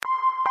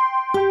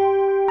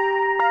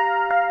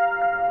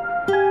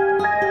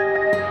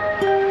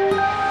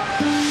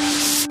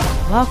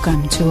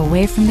Welcome to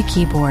Away from the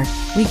Keyboard.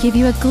 We give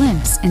you a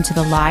glimpse into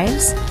the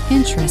lives,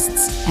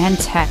 interests, and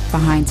tech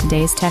behind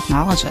today's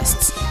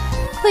technologists.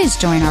 Please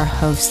join our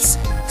hosts,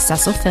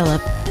 Cecil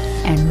Phillip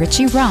and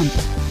Richie Rump,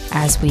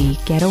 as we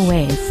get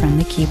away from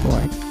the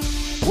keyboard.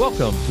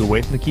 Welcome to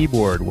Away from the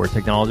Keyboard, where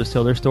technologists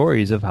tell their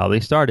stories of how they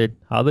started,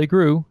 how they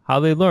grew,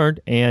 how they learned,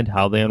 and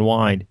how they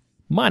unwind.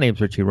 My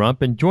name's Richie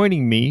Rump, and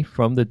joining me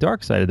from the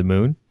dark side of the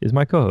moon is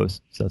my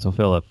co-host, Cecil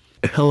Phillip.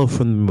 Hello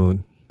from the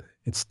moon.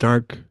 It's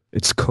dark,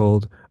 it's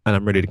cold, and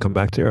I'm ready to come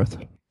back to Earth.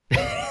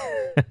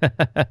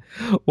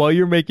 While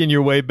you're making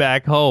your way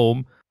back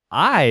home,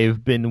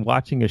 I've been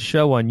watching a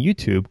show on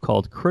YouTube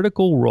called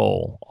Critical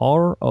Role,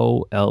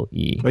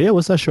 R-O-L-E. Oh yeah,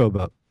 what's that show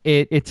about?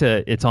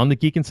 It's on the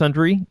Geek and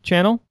Sundry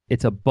channel.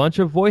 It's a bunch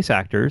of voice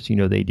actors. You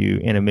know, they do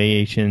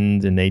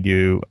animations and they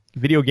do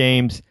video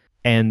games,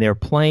 and they're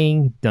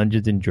playing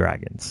Dungeons and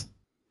Dragons.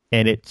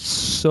 And it's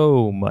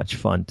so much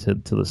fun to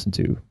listen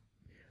to.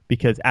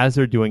 Because as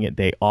they're doing it,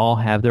 they all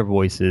have their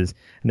voices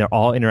and they're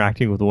all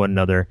interacting with one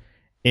another.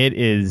 It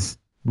is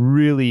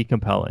really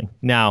compelling.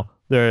 Now,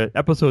 the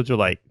episodes are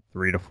like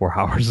 3 to 4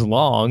 hours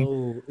long.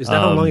 Oh, is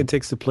that how long it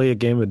takes to play a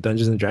game of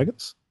Dungeons and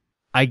Dragons?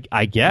 I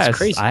guess. That's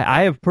crazy.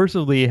 I have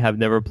personally have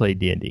never played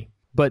D&D.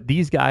 But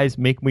these guys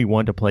make me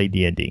want to play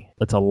D&D.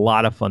 It's a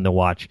lot of fun to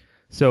watch.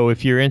 So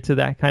if you're into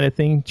that kind of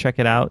thing, check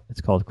it out.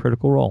 It's called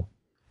Critical Role.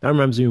 That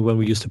reminds me when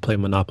we used to play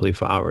Monopoly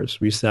for hours.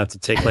 We used to have to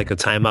take like a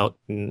timeout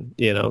and,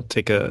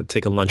 take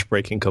a lunch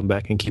break and come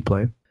back and keep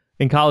playing.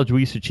 In college, we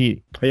used to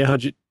cheat. Oh, yeah,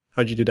 how'd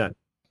you do that?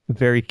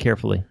 Very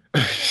carefully.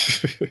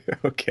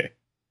 Okay.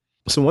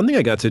 So one thing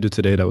I got to do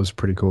today that was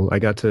pretty cool, I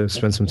got to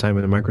spend some time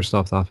in the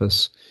Microsoft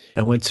office.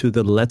 I went to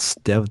the Let's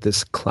Dev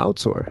This Cloud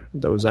tour.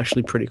 That was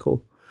actually pretty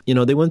cool.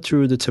 They went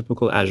through the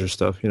typical Azure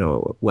stuff,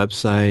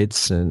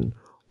 websites and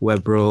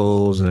web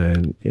roles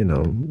and,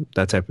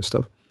 that type of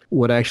stuff.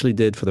 What I actually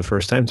did for the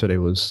first time today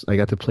was I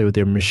got to play with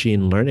their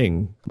machine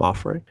learning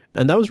offering.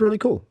 And that was really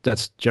cool.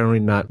 That's generally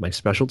not my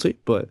specialty,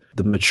 but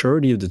the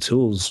maturity of the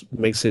tools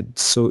makes it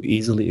so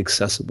easily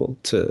accessible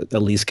to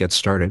at least get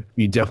started.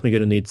 You're definitely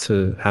going to need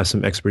to have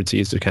some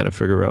expertise to kind of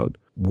figure out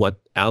what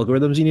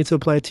algorithms you need to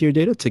apply to your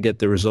data to get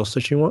the results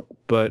that you want.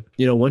 But,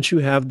 once you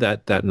have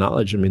that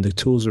knowledge, the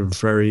tools are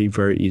very,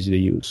 very easy to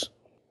use.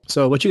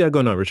 So what you got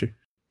going on, Richie?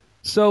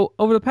 So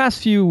over the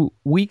past few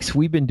weeks,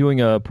 we've been doing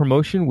a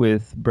promotion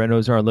with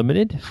Brenno's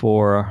Unlimited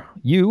for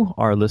you,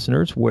 our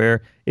listeners,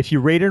 where if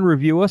you rate and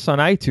review us on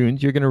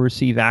iTunes, you're going to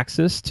receive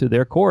access to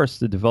their course,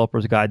 The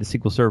Developer's Guide to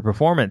SQL Server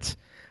Performance.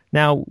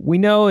 Now, we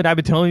know, and I've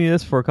been telling you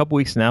this for a couple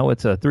weeks now,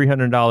 it's a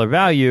 $300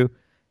 value,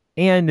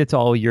 and it's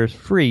all yours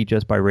free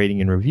just by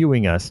rating and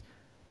reviewing us.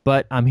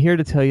 But I'm here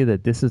to tell you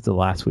that this is the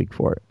last week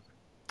for it.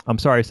 I'm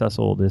sorry,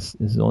 Cecil, this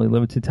is only a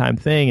limited time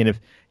thing, and if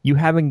you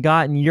haven't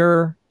gotten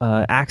your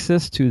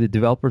access to the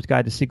Developer's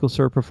Guide to SQL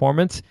Server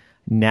Performance,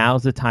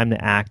 now's the time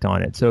to act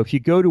on it. So if you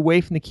go to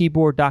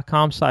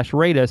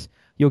awayfromthekeyboard.com/rate us,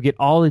 you'll get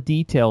all the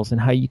details on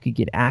how you could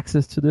get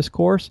access to this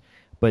course.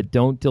 But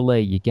don't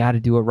delay. You got to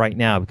do it right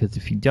now, because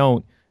if you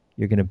don't,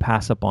 you're going to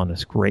pass up on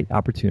this great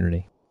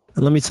opportunity.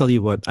 And let me tell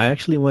you what, I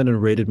actually went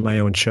and rated my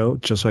own show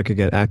just so I could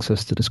get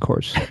access to this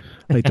course.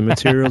 Like the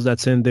materials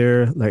that's in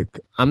there, like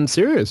I'm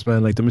serious,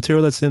 man. Like the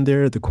material that's in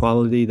there, the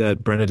quality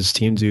that Brent and his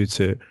team do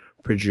to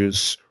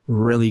produce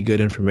really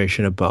good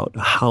information about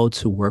how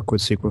to work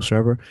with SQL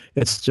Server,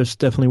 it's just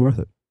definitely worth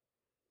it.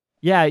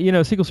 Yeah,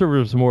 SQL Server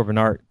is more of an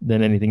art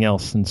than anything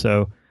else. And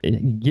so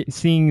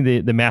seeing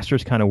the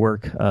masters kind of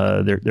work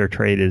their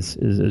trade is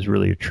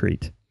really a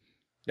treat.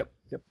 Yep.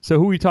 So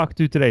who are we talking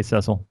to today,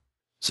 Cecil?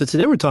 So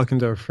today we're talking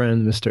to our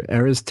friend, Mr.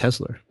 Erez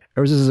Tesler.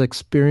 Erez is an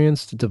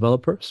experienced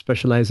developer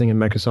specializing in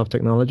Microsoft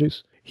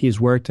technologies.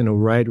 He's worked in a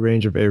wide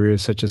range of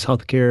areas such as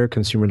healthcare,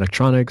 consumer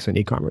electronics, and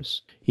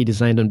e-commerce. He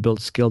designed and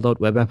built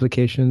scaled-out web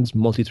applications,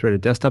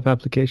 multi-threaded desktop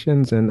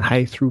applications, and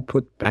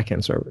high-throughput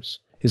backend servers.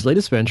 His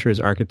latest venture is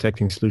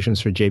architecting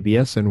solutions for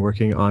JBS and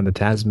working on the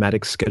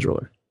Tasmatics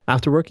scheduler.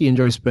 After work, he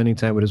enjoys spending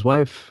time with his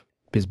wife,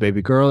 his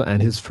baby girl,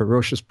 and his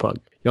ferocious pug.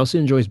 He also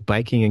enjoys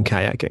biking and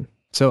kayaking.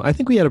 So I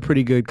think we had a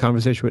pretty good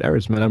conversation with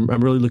Erez, man.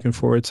 I'm really looking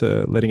forward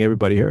to letting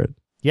everybody hear it.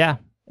 Yeah,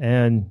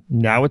 and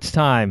now it's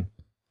time.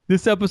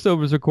 This episode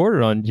was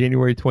recorded on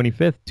January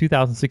 25th,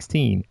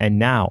 2016, and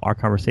now our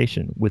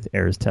conversation with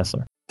Erez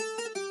Tesler.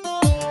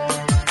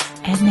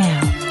 And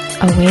now,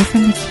 Away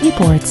from the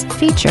Keyboard's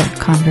feature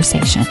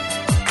conversation.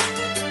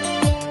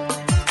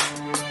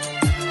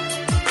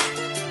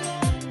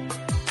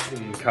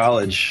 In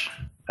college,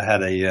 I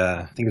had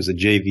I think it was a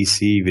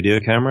JVC video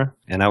camera,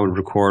 and I would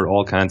record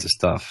all kinds of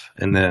stuff.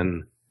 And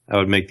then I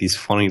would make these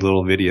funny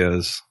little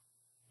videos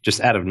just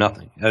out of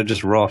nothing.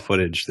 Just raw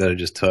footage that I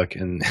just took,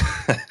 and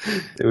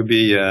it would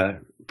be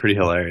pretty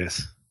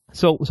hilarious.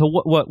 So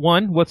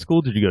what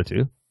school did you go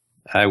to?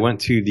 I went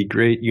to the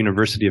great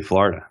University of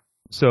Florida.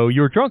 So you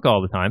were drunk all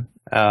the time?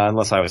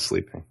 Unless I was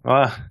sleeping.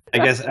 Well, I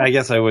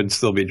guess I would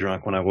still be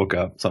drunk when I woke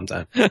up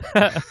sometime.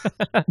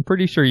 I'm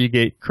pretty sure you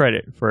get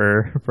credit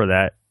for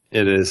that.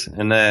 It is.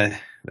 And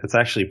that's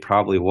actually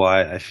probably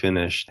why I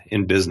finished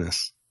in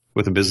business.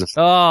 with a business.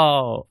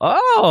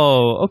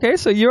 Okay.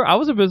 So I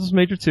was a business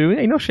major too.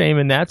 Ain't no shame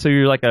in that. So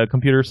you're like a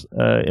computer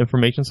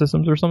information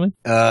systems or something?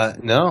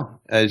 No,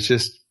 I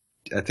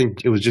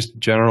think it was just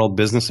general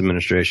business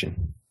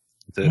administration.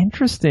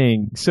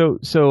 Interesting.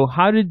 So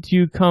how did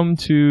you come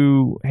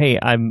to, hey,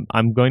 I'm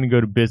going to go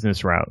to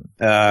business route?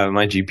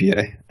 My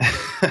GPA.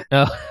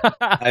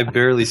 I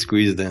barely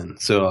squeezed in.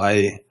 So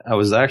I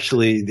was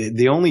actually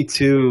the only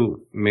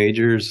two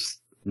majors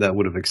that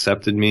would have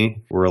accepted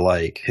me were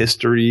like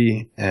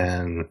history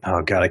and,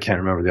 oh God, I can't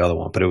remember the other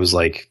one, but it was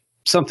like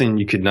something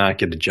you could not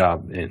get a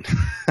job in.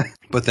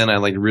 But then I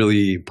like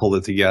really pulled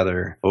it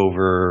together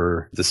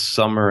over the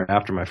summer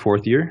after my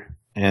fourth year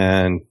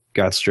and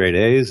got straight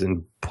A's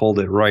and pulled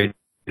it right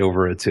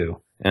over a 2.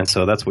 And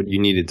so that's what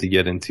you needed to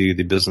get into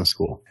the business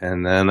school.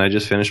 And then I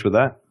just finished with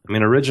that. I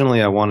mean,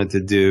 originally I wanted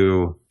to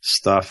do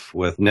stuff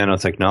with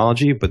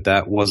nanotechnology, but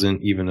that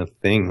wasn't even a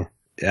thing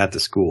at the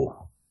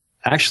school.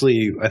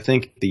 Actually, I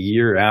think the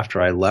year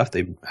after I left,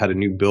 they had a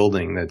new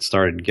building that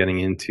started getting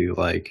into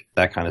like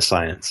that kind of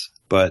science.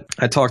 But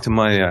I talked to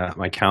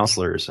my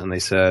counselors and they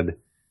said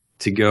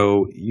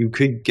you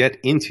could get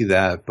into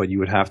that, but you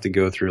would have to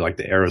go through like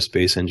the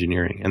aerospace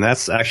engineering. And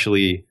that's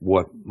actually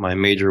what my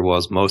major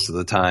was most of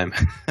the time.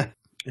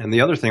 And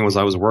the other thing was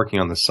I was working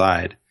on the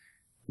side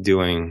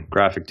doing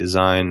graphic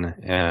design.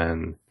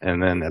 And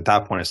then at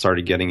that point I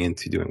started getting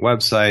into doing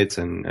websites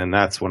and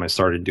that's when I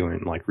started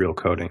doing like real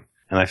coding.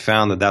 And I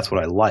found that that's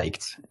what I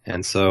liked.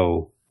 And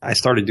so I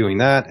started doing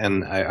that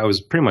and I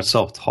was pretty much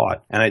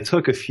self-taught. And I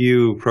took a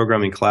few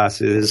programming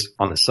classes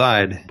on the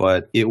side,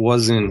 but it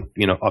wasn't,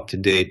 up to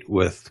date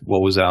with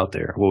what was out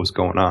there, what was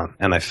going on.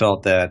 And I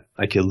felt that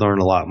I could learn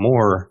a lot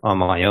more on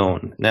my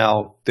own.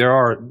 Now,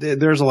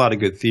 there's a lot of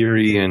good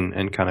theory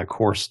and kind of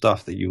core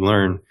stuff that you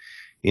learn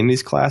in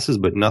these classes,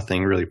 but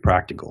nothing really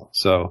practical.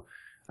 So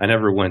I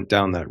never went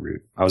down that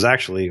route. I was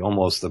actually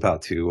almost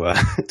about to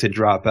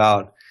drop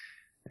out.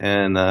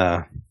 And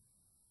my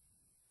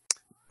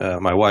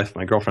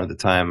girlfriend at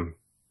the time,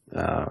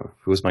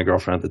 who was my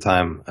girlfriend at the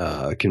time,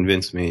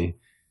 convinced me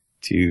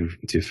to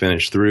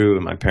finish through,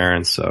 and my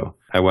parents. So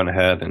I went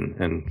ahead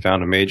and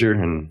found a major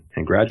and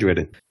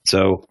graduated.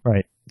 So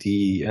right.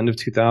 The end of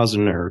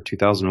 2000 or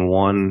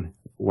 2001,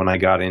 when I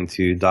got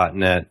into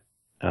 .NET,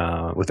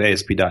 with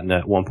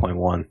ASP.NET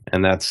 1.1,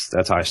 and that's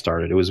how I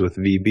started. It was with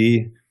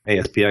VB.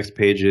 ASPX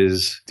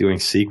pages, doing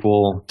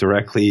SQL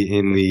directly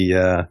in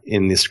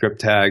the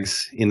script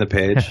tags in the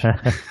page.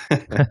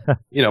 But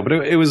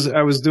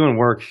I was doing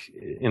work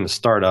in a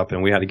startup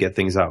and we had to get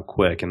things out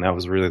quick, and that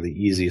was really the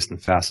easiest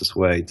and fastest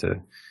way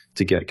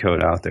to get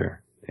code out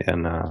there.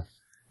 And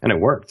it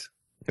worked.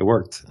 It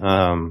worked.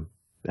 And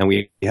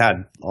we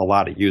had a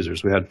lot of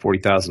users. We had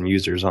 40,000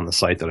 users on the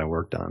site that I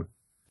worked on.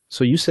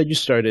 So you said you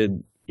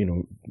started,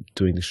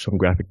 doing some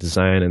graphic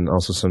design and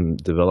also some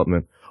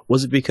development.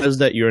 Was it because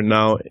that you're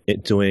now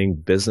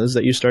doing business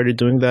that you started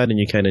doing that and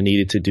you kind of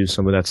needed to do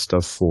some of that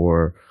stuff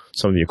for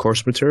some of your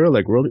course material?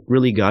 Like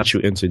really got you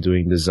into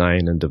doing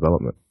design and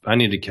development? I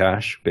needed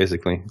cash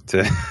basically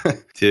to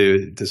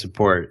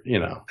support,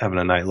 having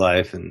a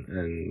nightlife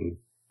and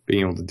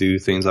being able to do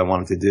things I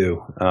wanted to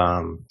do.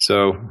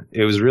 So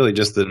it was really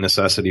just the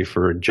necessity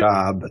for a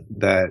job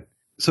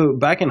so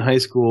back in high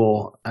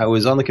school, I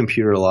was on the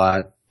computer a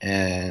lot.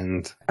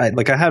 And I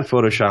had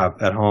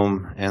Photoshop at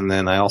home, and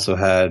then I also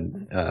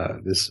had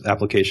this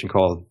application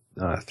called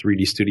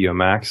 3D Studio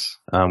Max,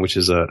 which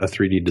is a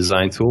 3D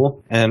design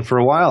tool. And for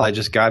a while, I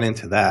just got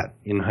into that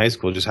in high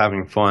school, just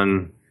having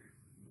fun,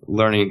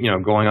 learning,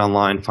 going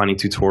online, finding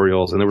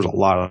tutorials, and there was a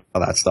lot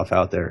of that stuff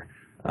out there.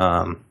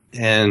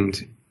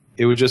 And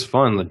it was just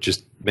fun,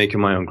 just making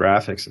my own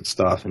graphics and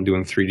stuff and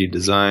doing 3D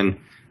design.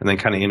 And then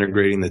kind of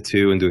integrating the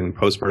two and doing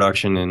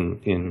post-production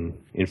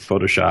in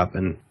Photoshop.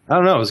 And I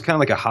don't know, it was kind of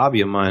like a hobby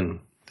of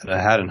mine that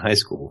I had in high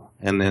school.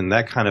 And then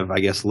that kind of, I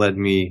guess, led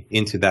me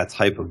into that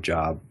type of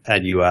job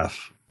at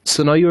UF.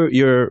 So now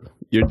you're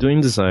doing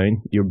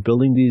design, you're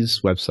building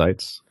these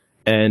websites,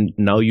 and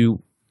now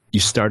you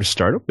start a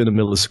startup in the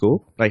middle of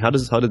school? Like, how did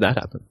that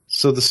happen?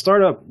 So the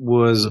startup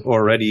was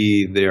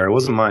already there. It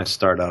wasn't my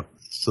startup.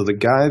 So the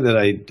guy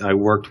that I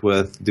worked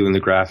with doing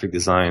the graphic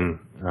design,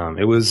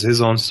 it was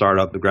his own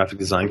startup, the graphic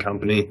design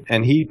company.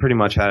 And he pretty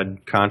much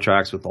had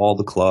contracts with all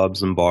the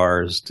clubs and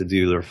bars to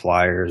do their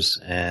flyers.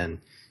 And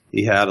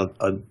he had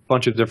a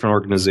bunch of different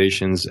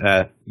organizations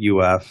at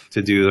UF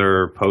to do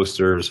their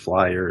posters,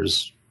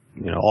 flyers,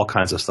 all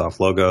kinds of stuff,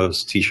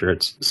 logos,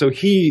 T-shirts. So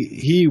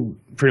he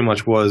pretty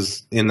much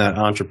was in that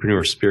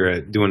entrepreneur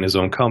spirit, doing his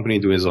own company,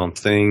 doing his own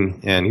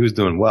thing. And he was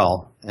doing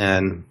well.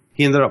 And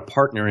he ended up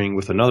partnering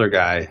with another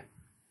guy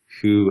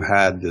who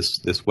had this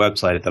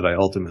website that I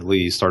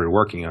ultimately started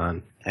working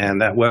on.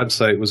 And that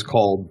website was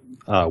called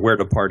Where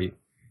to Party.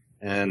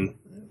 And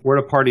Where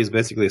to Party is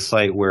basically a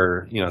site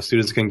where,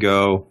 students can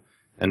go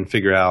and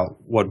figure out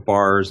what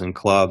bars and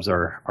clubs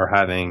are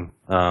having,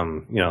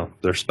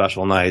 their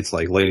special nights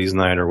like ladies'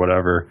 night or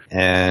whatever,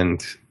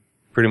 and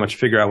pretty much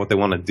figure out what they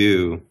want to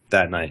do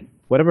that night.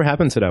 Whatever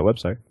happened to that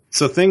website?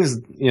 So things,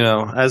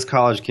 as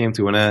college came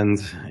to an end,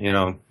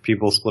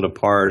 people split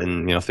apart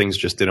and, things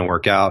just didn't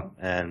work out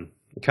and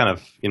it kind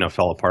of,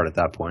 fell apart at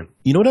that point.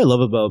 You know what I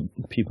love about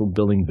people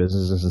building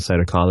businesses inside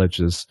of college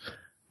is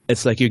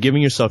it's like you're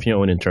giving yourself your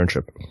own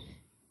internship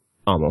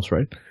almost,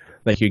 right?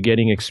 Like you're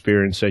getting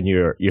experience and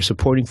you're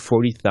supporting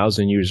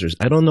 40,000 users.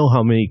 I don't know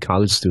how many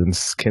college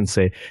students can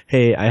say,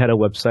 hey, I had a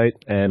website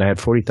and I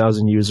had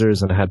 40,000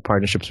 users and I had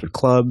partnerships with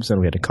clubs and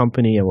we had a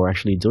company and we're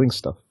actually doing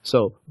stuff.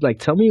 So like,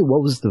 tell me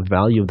what was the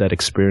value of that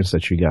experience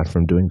that you got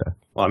from doing that?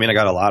 Well, I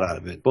got a lot out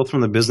of it, both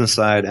from the business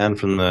side and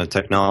from the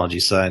technology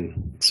side.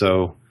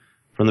 So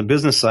from the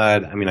business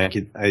side,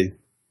 I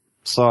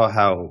saw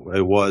how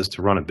it was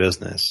to run a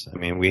business.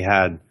 We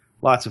had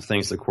lots of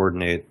things to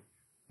coordinate.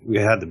 We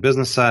had the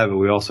business side, but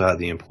we also had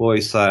the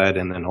employee side,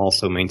 and then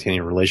also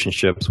maintaining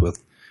relationships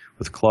with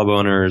club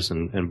owners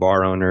and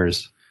bar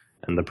owners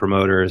and the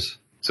promoters.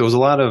 So it was a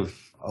lot of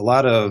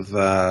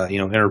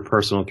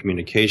interpersonal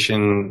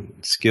communication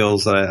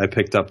skills that I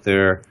picked up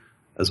there,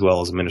 as well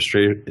as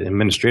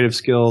administrative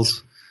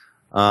skills.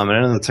 And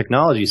on the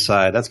technology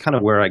side, that's kind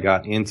of where I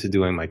got into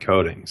doing my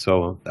coding.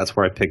 So that's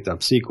where I picked up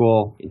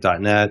SQL,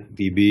 .NET,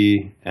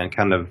 VB, and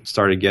kind of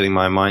started getting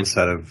my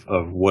mindset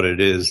of what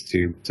it is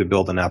to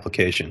build an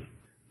application.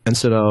 And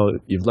so now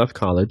you've left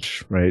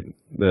college, right?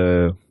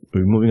 We're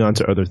moving on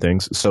to other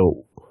things.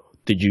 So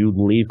did you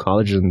leave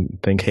college and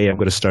think, hey, I'm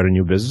going to start a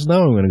new business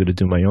now? I'm going to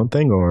do my own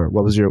thing? Or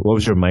what was your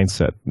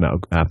mindset now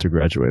after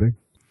graduating?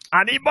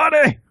 I need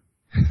money!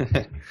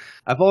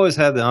 I've always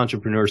had the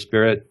entrepreneur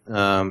spirit.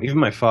 Even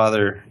my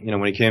father,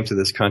 when he came to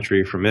this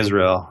country from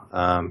Israel,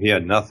 he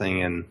had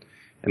nothing and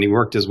he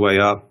worked his way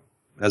up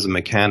as a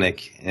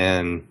mechanic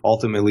and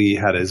ultimately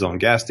had his own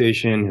gas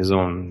station, his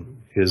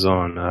own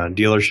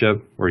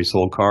dealership where he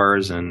sold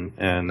cars and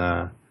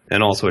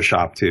also a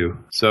shop too.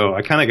 So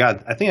I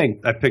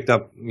picked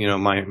up,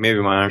 my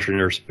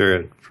entrepreneur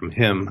spirit from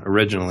him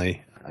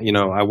originally.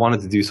 I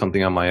wanted to do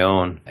something on my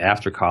own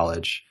after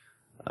college.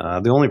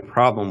 The only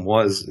problem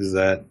is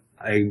that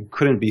I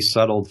couldn't be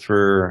settled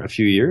for a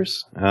few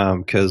years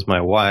because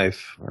my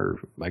wife, or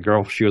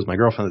she was my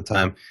girlfriend at the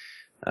time,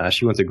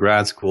 she went to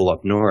grad school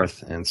up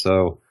north. And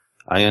so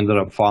I ended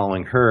up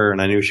following her, and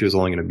I knew she was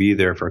only going to be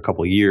there for a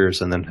couple of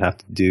years and then have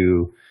to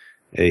do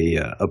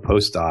a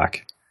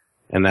postdoc.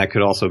 And that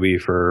could also be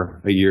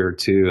for a year or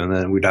two, and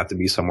then we'd have to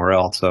be somewhere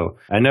else. So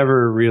I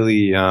never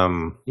really,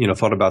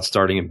 thought about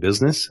starting a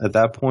business at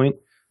that point.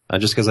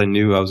 Just because I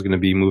knew I was going to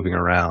be moving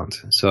around.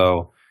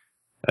 So,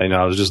 I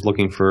was just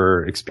looking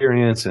for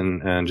experience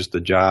and just a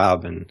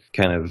job and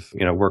kind of,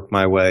 work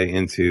my way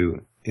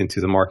into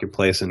the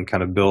marketplace and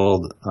kind of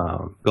build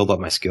up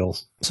my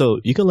skills.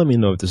 So you can let me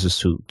know if this is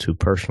too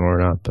personal or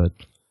not, but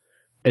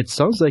it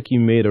sounds like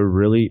you made a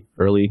really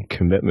early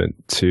commitment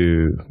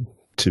to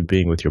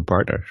being with your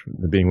partner,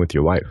 being with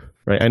your wife,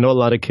 right? I know a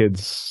lot of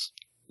kids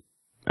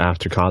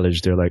after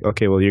college, they're like,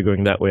 okay, well, you're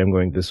going that way, I'm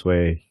going this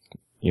way.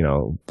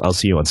 I'll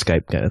see you on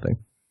Skype kind of thing,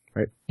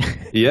 right?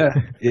 Yeah,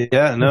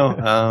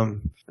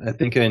 no. I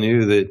think I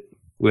knew that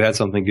we had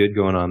something good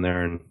going on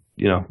there and,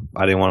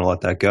 I didn't want to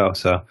let that go.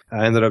 So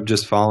I ended up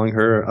just following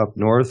her up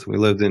north. We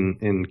lived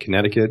in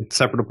Connecticut,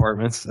 separate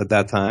apartments at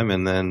that time.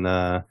 And then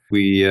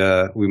we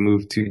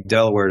moved to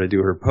Delaware to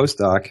do her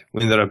postdoc.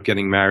 We ended up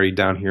getting married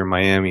down here in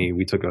Miami.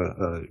 We took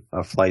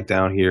a flight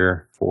down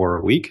here for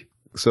a week.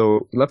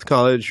 So left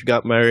college,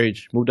 got married,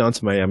 moved down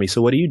to Miami.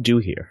 So what do you do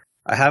here?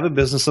 I have a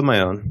business of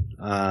my own.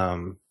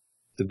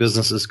 The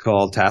business is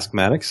called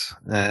Taskmatics,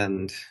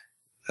 and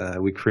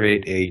we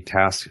create a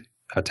task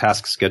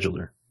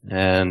scheduler.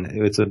 And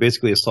it's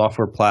basically a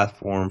software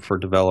platform for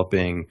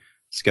developing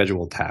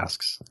scheduled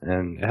tasks.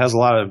 And it has a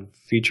lot of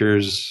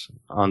features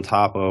on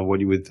top of what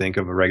you would think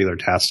of a regular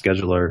task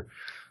scheduler,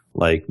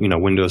 like,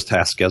 Windows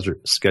Task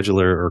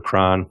Scheduler or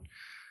cron.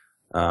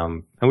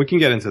 And we can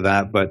get into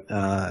that. But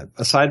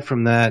aside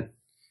from that,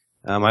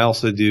 I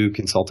also do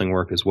consulting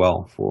work as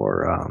well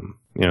for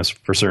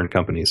certain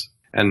companies.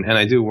 And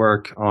I do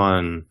work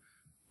on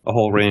a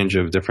whole range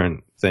of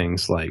different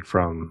things, like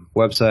from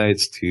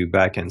websites to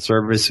back-end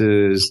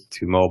services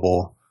to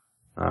mobile,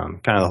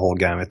 kind of the whole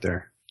gamut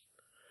there.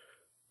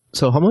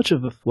 So how much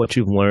of what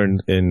you've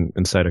learned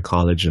inside of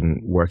college and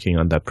working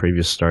on that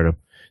previous startup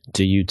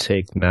do you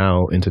take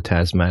now into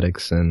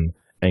Taskmatics and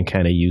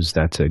kind of use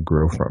that to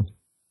grow from?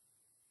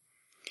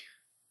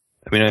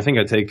 I think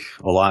I take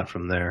a lot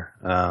from there.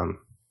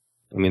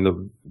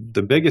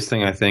 The biggest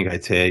thing I think I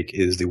take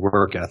is the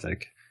work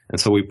ethic. And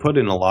so we put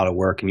in a lot of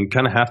work, and you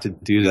kind of have to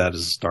do that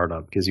as a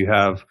startup because you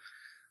have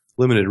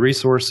limited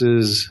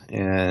resources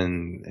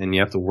and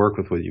you have to work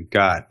with what you've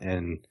got,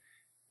 and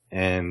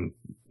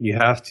you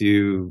have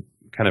to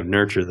kind of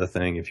nurture the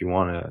thing if you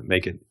want to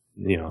make it,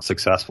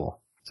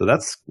 successful. So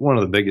that's one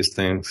of the biggest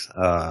things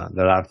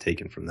that I've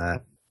taken from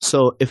that.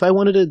 So if I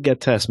wanted to get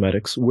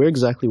Taskmatics, where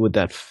exactly would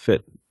that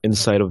fit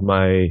inside of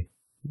my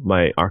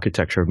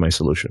architecture of my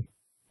solution?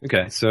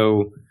 Okay,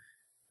 so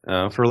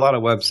for a lot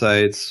of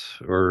websites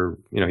or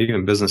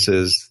even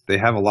businesses, they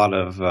have a lot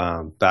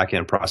of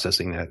back-end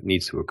processing that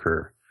needs to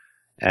occur.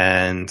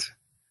 And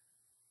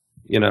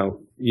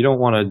you don't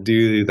want to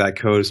do that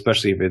code,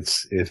 especially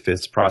if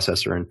it's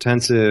processor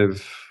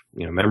intensive,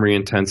 memory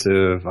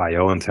intensive,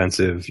 IO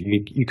intensive.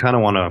 You kind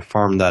of want to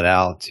farm that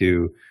out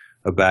to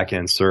a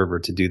backend server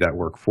to do that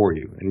work for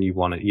you, and you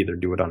want to either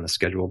do it on a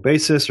scheduled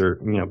basis or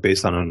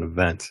based on an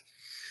event.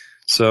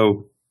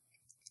 So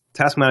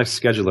Taskmatic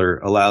Scheduler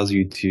allows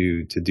you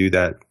to do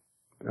that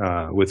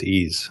with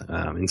ease.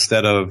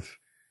 Instead of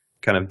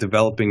kind of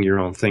developing your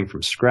own thing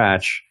from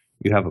scratch,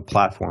 you have a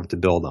platform to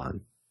build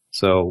on.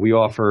 So we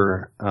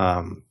offer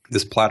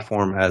this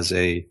platform as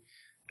a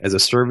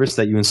service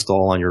that you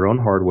install on your own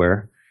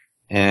hardware,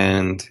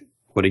 and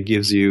what it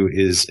gives you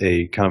is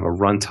a kind of a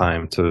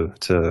runtime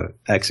to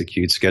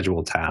execute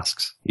scheduled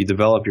tasks. You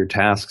develop your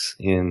tasks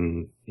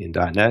in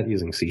 .NET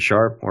using C#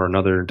 or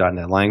another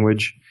 .NET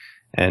language,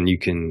 and you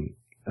can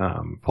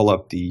pull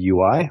up the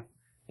UI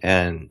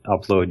and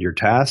upload your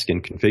task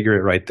and configure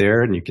it right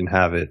there, and you can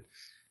have it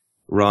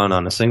run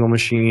on a single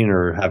machine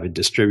or have it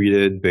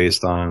distributed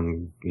based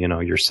on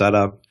your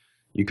setup.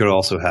 You could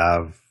also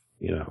have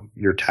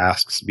your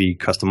tasks be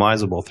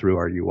customizable through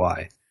our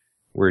UI,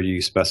 where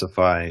you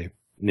specify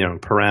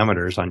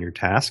parameters on your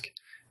task,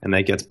 and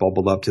that gets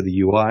bubbled up to the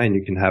UI, and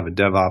you can have a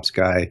DevOps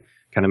guy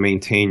kind of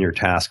maintain your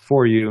task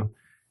for you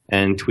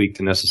and tweak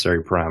the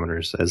necessary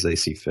parameters as they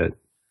see fit.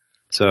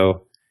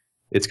 So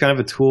it's kind of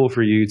a tool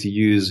for you to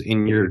use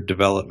in your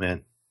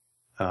development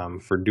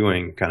for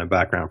doing kind of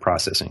background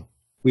processing.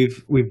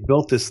 We've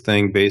built this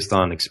thing based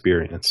on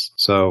experience.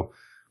 So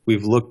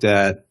we've looked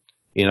at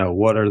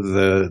what are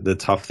the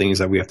tough things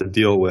that we have to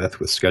deal with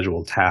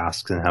scheduled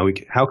tasks, and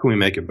how can we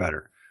make it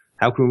better?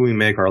 How can we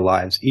make our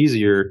lives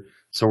easier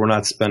so we're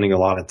not spending a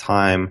lot of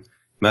time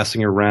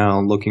messing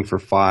around, looking for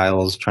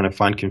files, trying to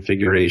find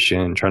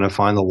configuration, trying to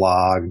find the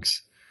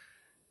logs?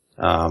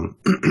 How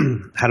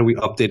do we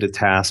update a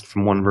task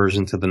from one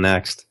version to the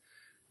next?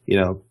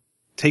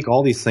 Take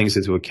all these things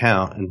into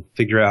account and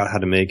figure out how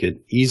to make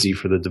it easy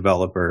for the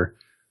developer,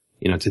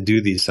 to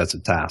do these sets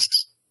of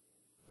tasks.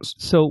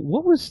 So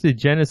what was the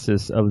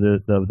genesis of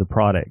the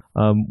product?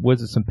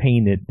 Was it some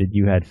pain that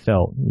you had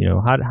felt?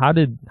 How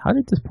did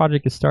this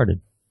project get started?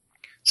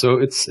 So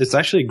it's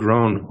actually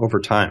grown over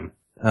time.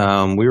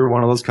 We were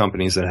one of those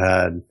companies that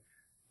had,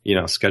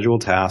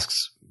 scheduled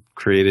tasks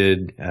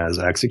created as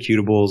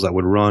executables that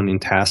would run in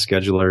Task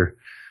Scheduler,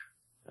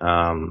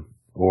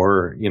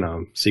 or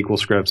SQL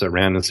scripts that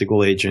ran in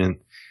SQL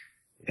Agent,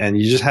 and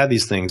you just had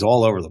these things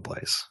all over the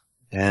place.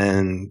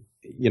 And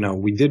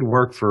we did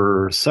work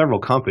for several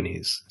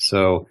companies,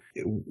 so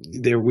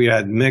we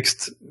had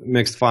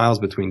mixed files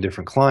between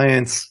different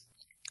clients,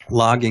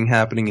 logging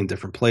happening in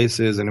different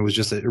places, and it was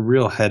just a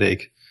real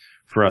headache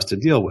for us to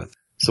deal with.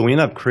 So we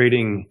ended up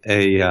creating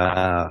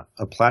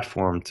a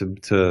platform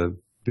to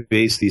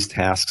base these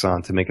tasks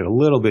on to make it a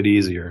little bit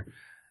easier.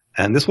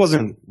 And this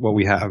wasn't what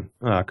we have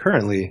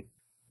currently.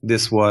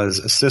 This was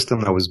a system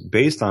that was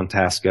based on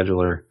Task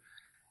Scheduler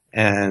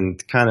and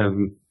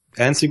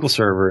SQL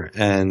Server,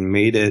 and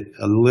made it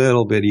a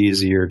little bit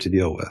easier to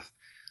deal with.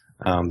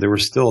 There were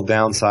still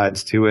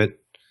downsides to it.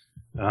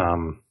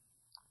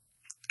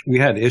 We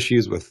had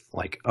issues with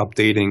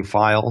updating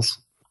files.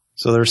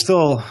 So there's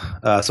still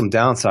some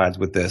downsides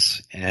with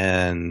this,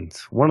 and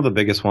one of the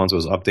biggest ones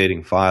was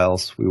updating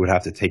files. We would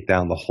have to take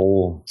down the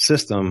whole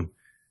system,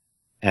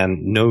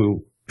 and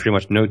pretty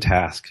much no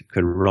task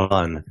could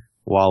run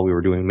while we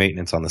were doing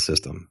maintenance on the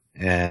system.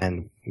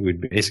 And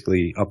we'd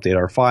basically update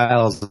our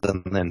files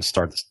and then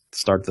start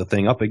the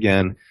thing up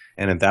again.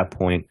 And at that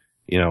point,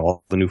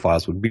 all the new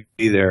files would be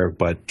there.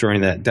 But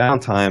during that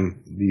downtime,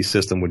 the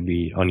system would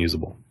be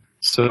unusable.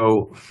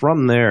 So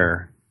from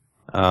there,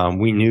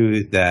 we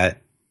knew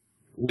that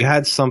we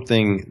had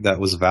something that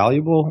was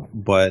valuable,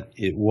 but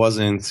it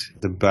wasn't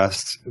the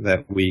best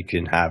that we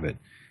can have it.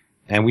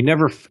 And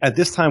at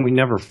this time, we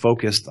never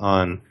focused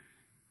on,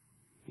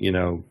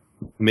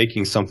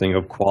 making something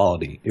of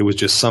quality. It was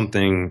just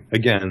something,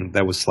 again,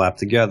 that was slapped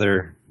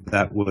together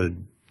that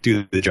would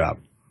do the job.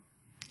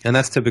 And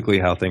that's typically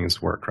how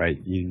things work, right?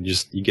 You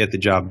get the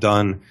job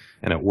done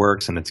and it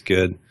works and it's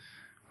good.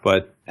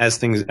 But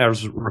as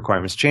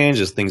requirements change,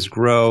 as things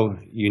grow,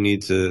 you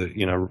need to,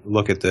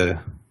 look at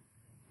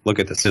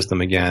the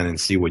system again and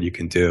see what you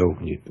can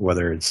do,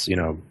 whether it's,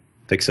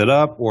 fix it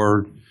up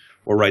or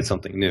write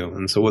something new.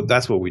 And so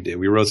that's what we did.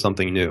 We wrote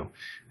something new.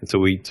 And so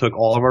we took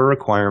all of our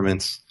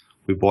requirements,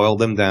 we boiled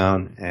them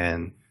down,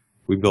 and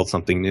we built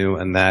something new,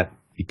 and that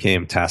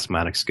became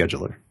Taskmatic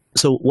Scheduler.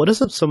 So what are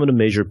some of the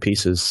major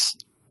pieces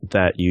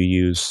that you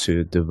use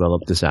to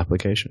develop this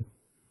application?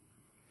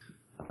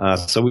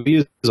 So we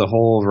use a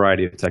whole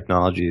variety of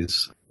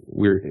technologies.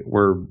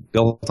 We're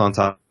built on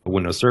top of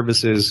Windows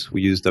services.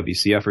 We use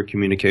WCF for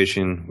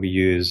communication. We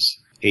use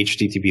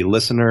HTTP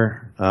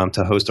Listener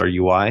to host our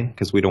UI,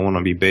 because we don't want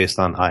to be based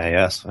on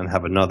IIS and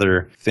have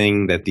another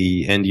thing that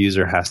the end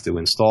user has to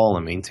install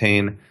and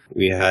maintain.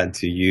 We had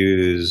to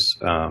use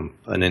an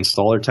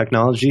installer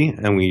technology,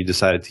 and we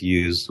decided to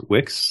use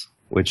Wix,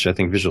 which I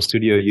think Visual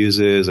Studio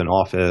uses, and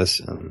Office.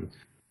 And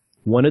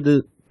one of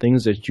the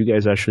things that you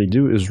guys actually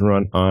do is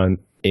run on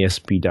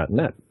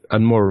ASP.NET.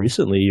 And more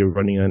recently, you're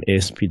running on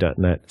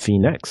ASP.NET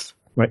vNext,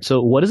 right?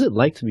 So what is it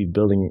like to be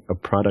building a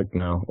product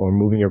now or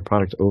moving your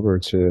product over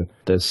to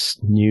this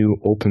new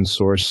open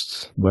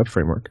sourced web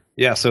framework?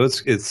 Yeah, so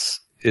it's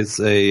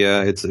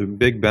a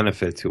big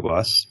benefit to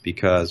us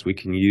because we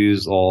can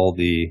use all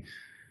the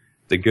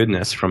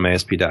goodness from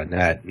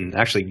ASP.NET. And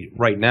actually,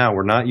 right now,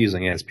 we're not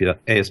using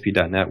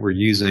ASP.NET. We're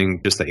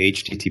using just the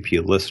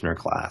HTTP listener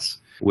class,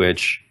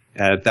 which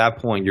at that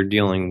point, you're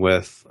dealing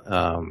with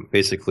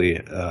basically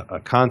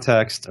a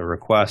context, a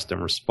request,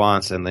 and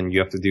response, and then you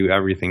have to do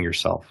everything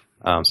yourself.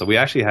 So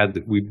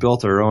we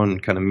built our own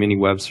kind of mini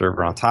web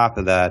server on top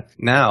of that.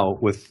 Now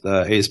with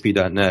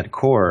ASP.NET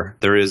Core,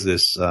 there is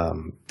this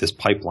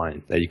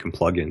pipeline that you can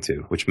plug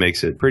into, which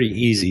makes it pretty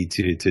easy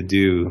to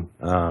do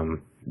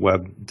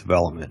web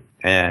development.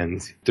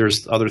 And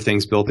there's other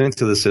things built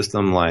into the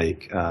system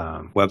like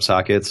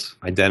WebSockets,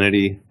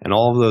 identity, and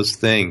all of those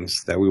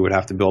things that we would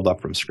have to build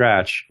up from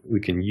scratch, we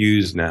can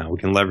use now. We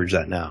can leverage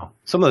that now.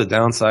 Some of the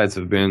downsides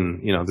have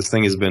been, this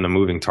thing has been a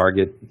moving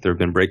target. There have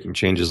been breaking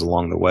changes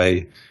along the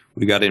way.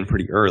 We got in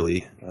pretty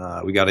early.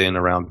 We got in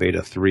around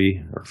beta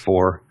 3 or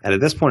 4. And at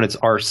this point, it's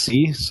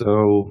RC,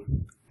 so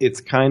it's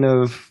kind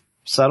of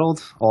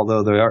settled,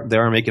 although they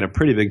are making a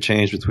pretty big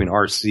change between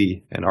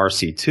RC and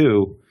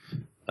RC2.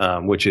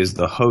 Which is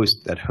the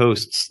host that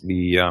hosts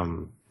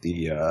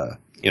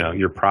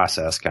your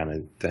process kind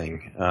of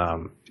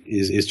thing,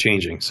 is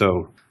changing.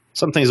 So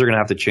some things are going to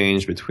have to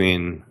change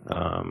between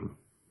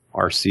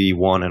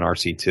RC1 and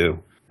RC2,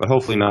 but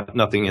hopefully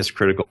nothing as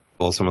critical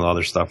as some of the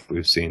other stuff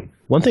we've seen.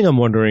 One thing I'm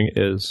wondering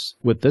is,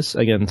 with this,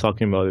 again,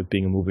 talking about it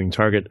being a moving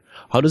target,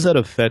 how does that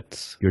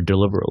affect your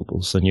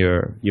deliverables and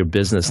your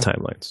business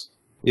timelines?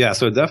 Yeah,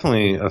 so it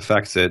definitely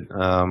affects it.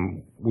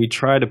 We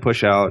try to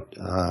push out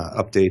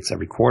updates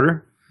every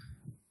quarter.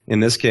 In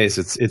this case,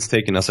 it's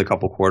taken us a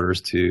couple quarters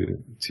to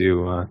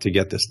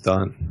get this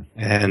done,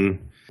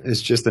 and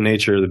it's just the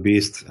nature of the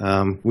beast.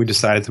 We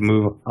decided to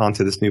move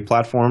onto this new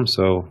platform,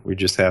 so we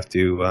just have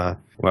to go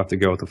with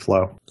the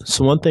flow.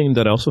 So one thing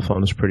that I also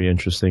found was pretty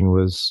interesting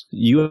was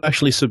you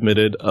actually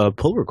submitted a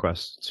pull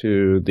request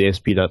to the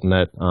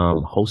ASP.NET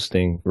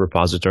hosting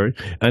repository,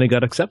 and it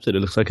got accepted. It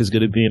looks like it's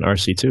going to be in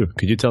RC2.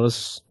 Could you tell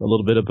us a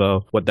little bit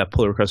about what that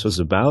pull request was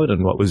about,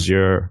 and what was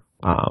your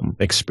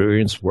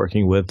experience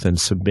working with and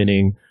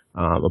submitting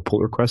a pull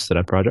request to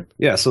that project?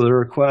 Yeah, so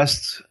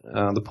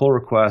the pull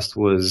request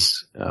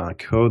was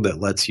code that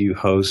lets you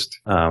host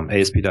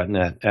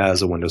ASP.NET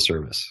as a Windows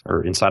service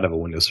or inside of a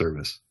Windows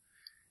service.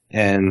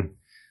 And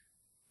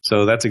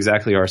so that's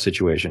exactly our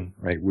situation,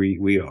 right?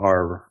 We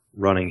are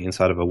running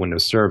inside of a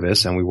Windows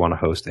service and we want to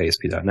host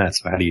ASP.NET.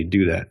 So how do you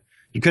do that?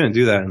 You couldn't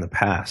do that in the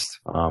past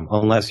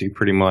unless you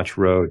pretty much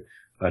wrote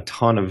a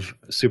ton of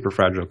super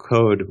fragile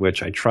code,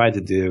 which I tried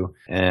to do,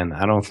 and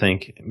I don't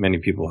think many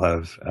people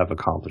have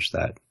accomplished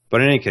that.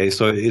 But in any case,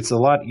 so it's a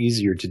lot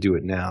easier to do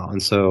it now.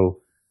 And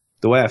so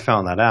the way I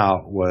found that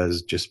out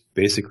was just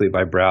basically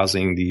by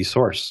browsing the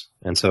source.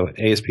 And so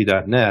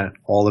ASP.NET,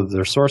 all of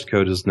their source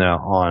code is now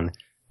on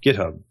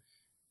GitHub.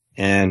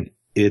 And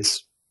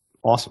it's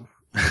awesome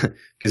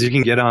because you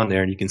can get on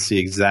there and you can see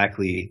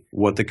exactly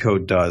what the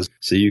code does.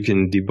 So you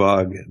can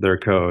debug their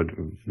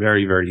code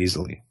very, very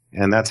easily.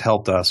 And that's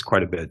helped us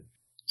quite a bit.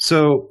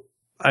 So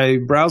I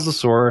browsed the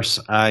source.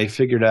 I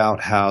figured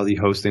out how the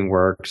hosting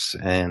works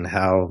and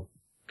how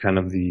kind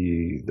of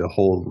the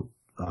whole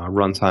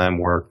runtime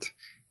worked.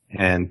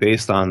 And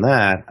based on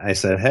that, I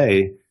said,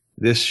 hey,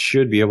 this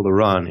should be able to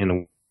run in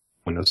a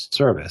Windows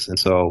service. And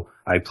so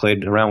I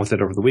played around with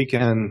it over the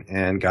weekend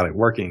and got it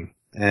working.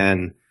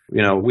 And,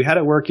 we had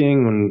it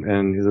working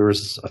and there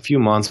was a few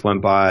months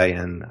went by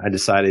and I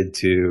decided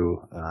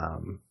to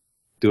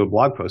do a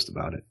blog post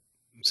about it.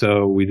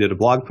 So we did a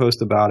blog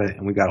post about it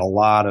and we got a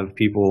lot of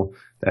people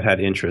that had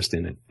interest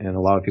in it. And a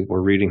lot of people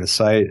were reading the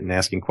site and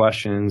asking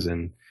questions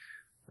and,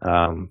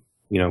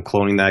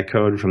 cloning that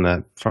code from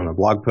the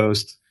blog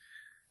post.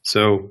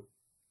 So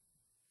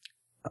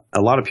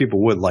a lot of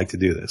people would like to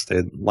do this.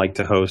 They'd like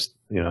to host,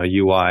 a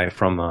UI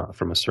from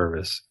a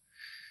service.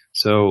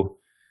 So,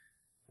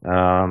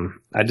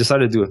 I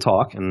decided to do a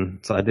talk, and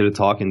so I did a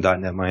talk in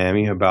 .NET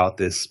Miami about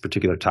this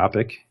particular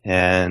topic.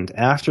 And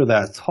after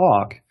that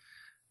talk,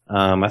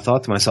 I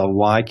thought to myself,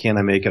 why can't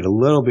I make it a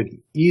little bit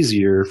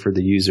easier for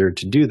the user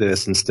to do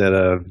this instead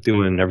of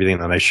doing everything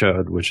that I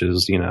showed, which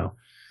is,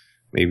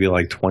 maybe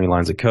like 20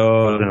 lines of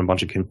code and a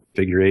bunch of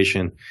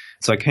configuration.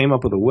 So I came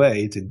up with a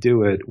way to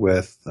do it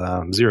with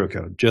zero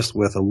code, just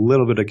with a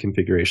little bit of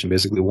configuration,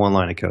 basically one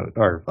line of code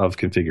or of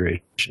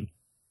configuration.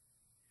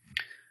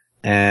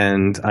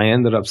 And I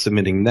ended up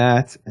submitting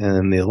that,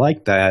 and they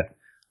liked that.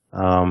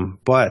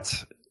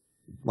 But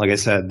like I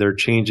said, they're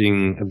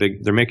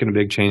making a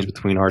big change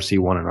between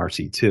RC1 and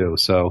RC2.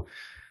 So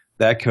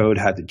that code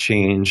had to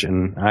change,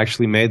 and I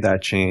actually made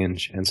that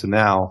change. And so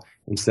now,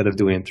 instead of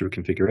doing it through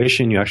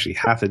configuration, you actually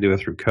have to do it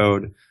through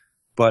code,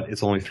 but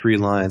it's only 3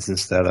 lines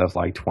instead of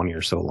like 20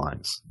 or so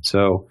lines.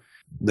 So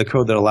the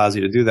code that allows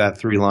you to do that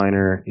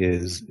 3-liner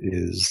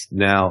is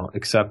now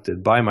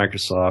accepted by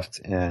Microsoft,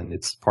 and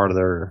it's part of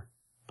their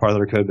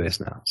code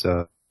base now.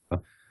 So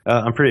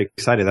I'm pretty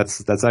excited.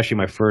 That's actually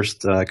my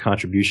first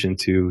contribution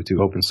to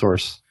open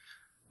source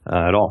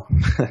at all.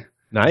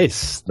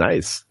 Nice.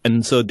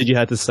 And so did you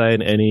have to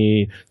sign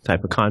any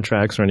type of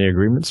contracts or any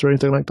agreements or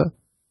anything like that?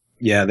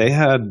 Yeah, they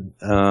had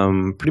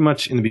pretty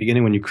much in the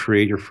beginning when you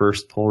create your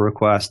first pull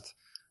request,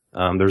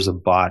 there's a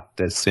bot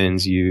that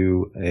sends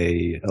you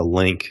a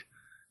link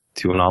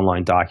to an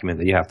online document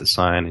that you have to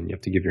sign, and you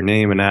have to give your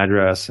name and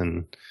address,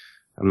 and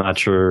I'm not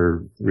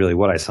sure really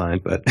what I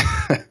signed, but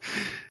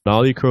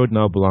All your code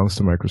now belongs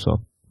to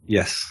Microsoft.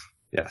 Yes.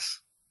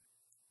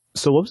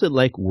 So what was it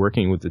like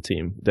working with the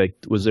team? Like,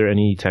 was there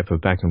any type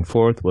of back and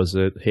forth? Was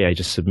it, hey, I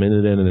just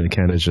submitted it and then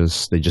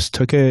they just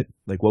took it?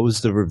 Like, what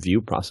was the review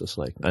process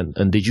like?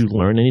 And did you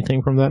learn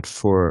anything from that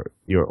for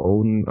your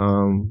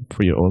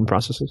own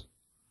processes?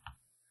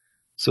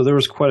 So there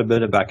was quite a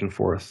bit of back and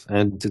forth.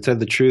 And to tell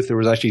the truth, there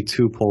was actually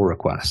 2 pull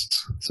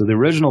requests. So the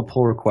original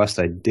pull request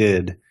I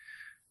did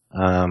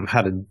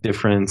had a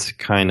different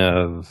kind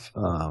of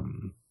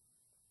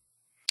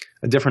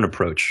a different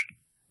approach.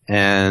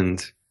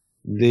 And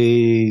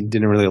they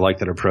didn't really like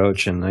that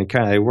approach, and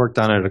I worked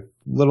on it a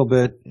little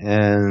bit,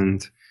 and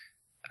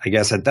I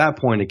guess at that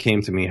point it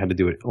came to me I had to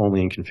do it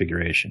only in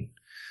configuration.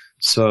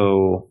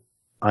 So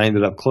I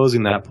ended up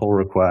closing that pull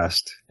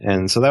request,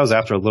 and so that was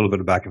after a little bit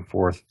of back and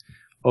forth.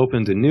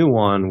 Opened a new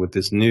one with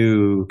this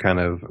new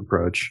kind of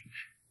approach,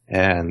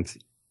 and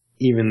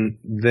even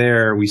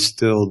there we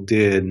still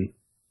did,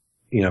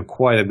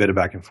 quite a bit of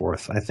back and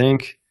forth. I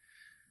think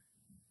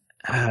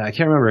I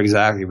can't remember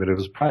exactly, but it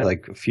was probably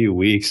like a few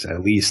weeks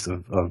at least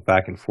of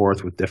back and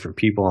forth with different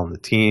people on the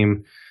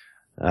team,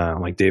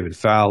 like David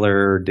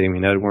Fowler,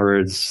 Damian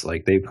Edwards,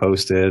 like they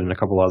posted, and a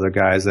couple other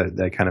guys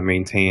that kind of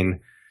maintain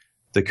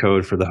the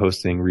code for the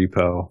hosting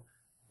repo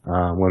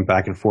went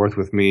back and forth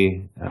with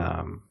me.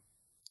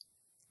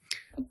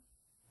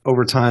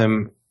 Over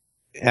time,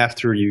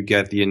 after you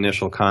get the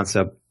initial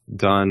concept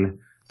done,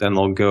 then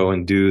they'll go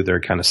and do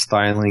their kind of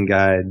styling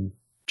guide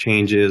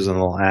changes, and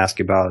they'll ask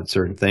about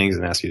certain things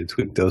and ask you to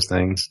tweak those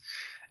things.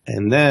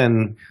 And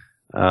then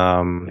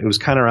it was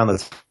kind of around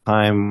the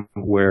time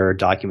where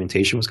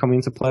documentation was coming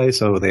into play,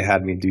 so they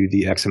had me do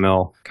the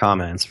XML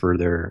comments for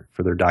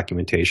their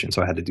documentation.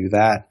 So I had to do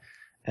that,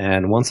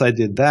 and once I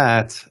did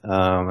that,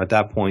 at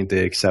that point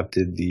they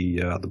accepted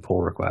the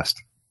pull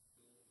request.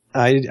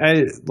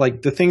 I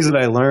like the things that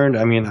I learned.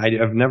 I mean,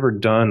 I've never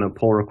done a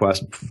pull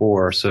request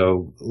before,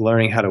 so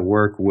learning how to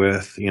work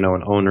with an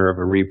owner of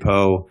a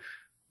repo.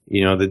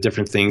 The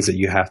different things that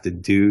you have to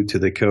do to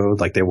the code.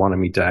 Like they wanted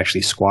me to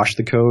actually squash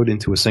the code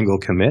into a single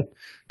commit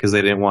because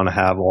they didn't want to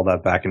have all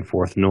that back and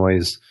forth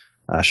noise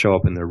show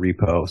up in their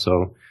repo.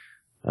 So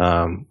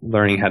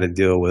learning how to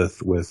deal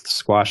with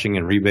squashing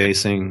and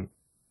rebasing,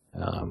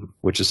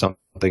 which is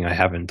something I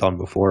haven't done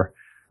before.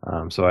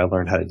 So I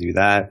learned how to do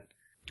that.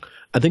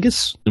 I think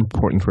it's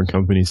important for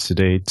companies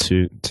today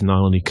to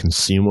not only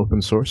consume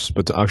open source,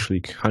 but to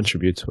actually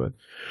contribute to it,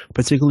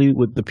 particularly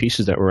with the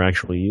pieces that we're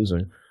actually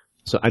using.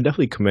 So I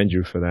definitely commend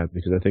you for that,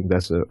 because I think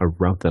that's a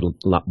route that a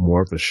lot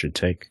more of us should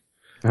take.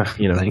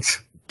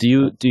 Thanks. Do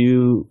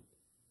you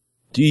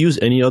use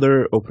any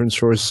other open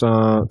source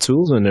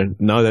tools? And then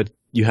now that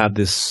you have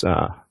this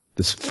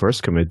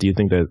first commit, do you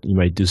think that you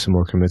might do some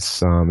more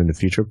commits in the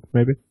future,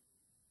 maybe?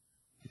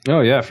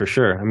 Oh yeah, for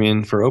sure. I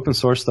mean, for open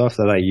source stuff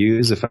that I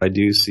use, if I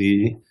do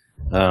see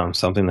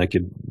something that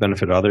could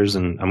benefit others,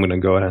 and I'm going to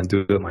go ahead and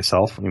do it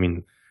myself. I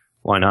mean,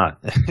 why not?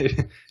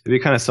 It'd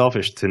be kind of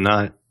selfish to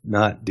not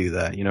do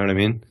that. You know what I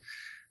mean?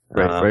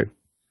 Right.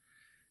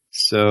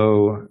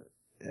 So,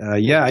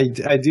 yeah,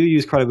 I do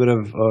use quite a bit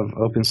of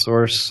open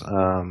source.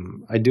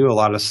 I do a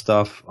lot of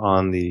stuff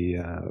on the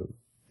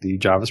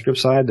JavaScript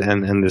side,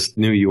 and this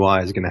new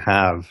UI is going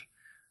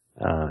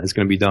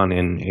to be done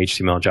in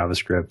HTML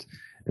JavaScript,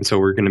 and so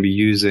we're going to be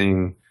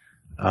using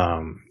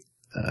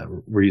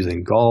we're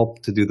using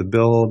Gulp to do the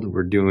build.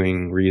 We're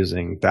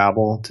using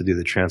Babel to do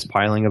the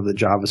transpiling of the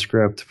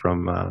JavaScript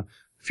from a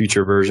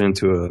future version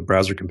to a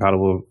browser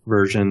compatible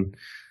version.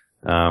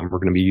 We're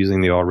going to be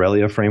using the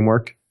Aurelia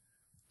framework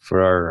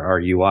for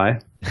our UI.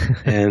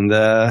 And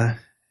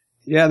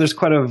yeah, there's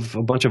quite a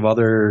bunch of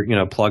other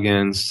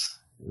plugins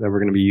that we're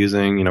going to be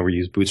using. We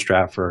use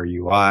Bootstrap for our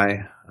UI.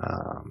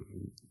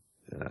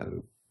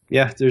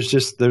 Yeah,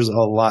 there's a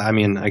lot. I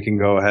mean, I can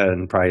go ahead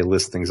and probably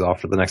list things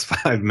off for the next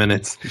 5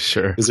 minutes.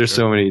 Sure. Because there's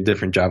so many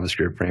different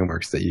JavaScript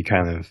frameworks that you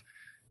kind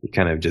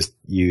of just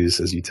use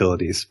as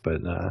utilities.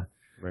 But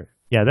right.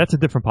 Yeah, that's a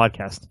different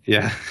podcast.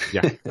 Yeah.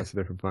 Yeah, that's a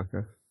different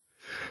podcast.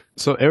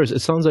 So, Aris, it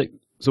sounds like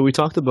we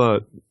talked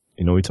about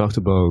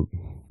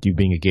you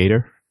being a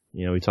gator.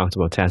 We talked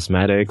about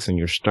Taskmatics and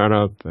your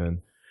startup,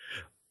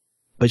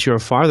 but you're a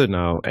father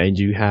now, and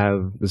you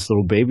have this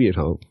little baby at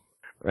home.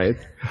 Right?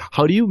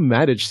 How do you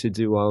manage to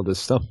do all this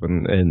stuff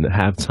and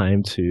have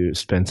time to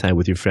spend time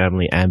with your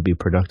family and be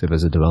productive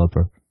as a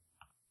developer?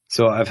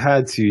 So I've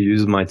had to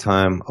use my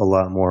time a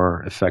lot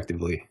more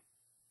effectively.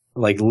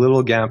 Like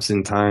little gaps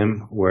in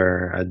time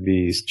where I'd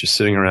be just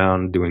sitting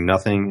around doing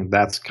nothing.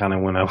 That's kind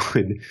of when I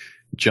would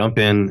jump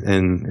in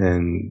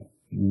and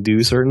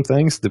do certain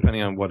things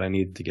depending on what I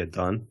needed to get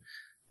done.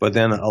 but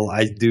then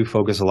I do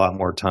focus a lot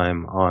more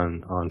time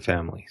on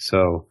family.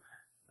 So,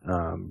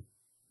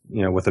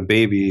 with a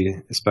baby,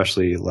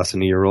 especially less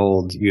than a year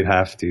old, you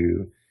have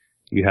to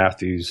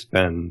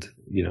spend,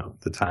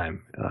 the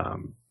time.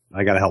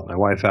 I got to help my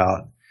wife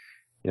out.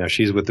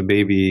 She's with the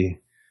baby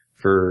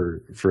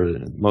for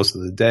most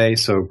of the day.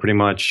 So pretty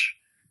much,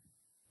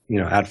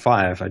 at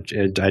 5, I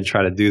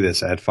try to do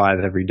this at 5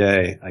 every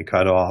day. I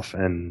cut off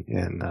and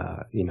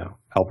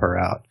help her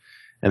out.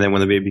 And then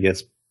when the baby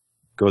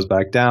goes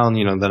back down,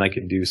 then I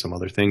can do some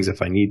other things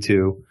if I need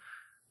to.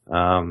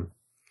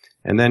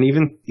 And then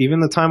even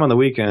the time on the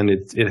weekend,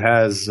 it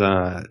has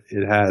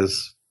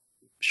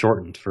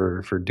shortened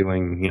for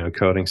doing,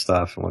 coding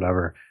stuff and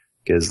whatever,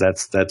 because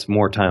that's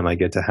more time I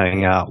get to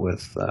hang out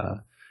with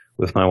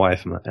my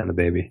wife and the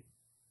baby.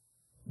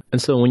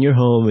 And so when you're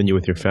home and you're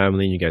with your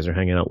family and you guys are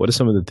hanging out, what are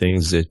some of the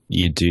things that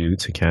you do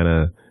to kind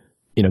of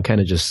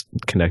just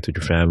connect with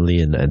your family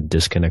and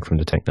disconnect from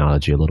the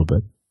technology a little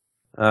bit?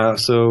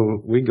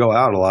 So we go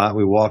out a lot.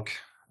 We walk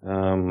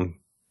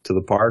to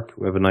the park.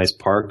 We have a nice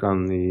park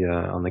on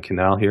the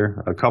canal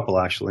here, a couple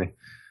actually.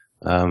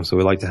 So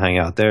we like to hang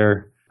out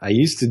there. I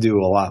used to do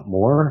a lot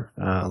more,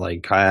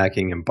 like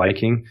kayaking and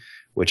biking,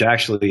 which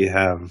actually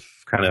have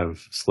kind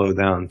of slowed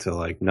down to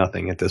like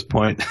nothing at this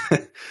point.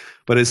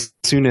 But as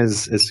soon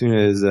as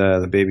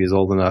the baby is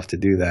old enough to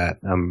do that,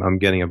 I'm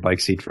getting a bike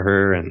seat for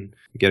her and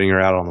getting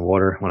her out on the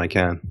water when I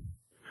can.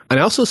 And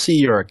I also see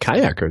you're a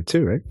kayaker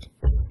too, right?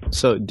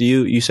 So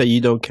you say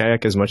you don't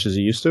kayak as much as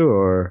you used to,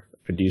 or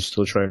do you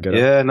still try and get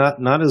Yeah,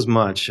 not as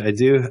much. I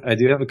do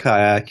have a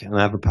kayak and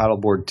I have a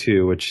paddleboard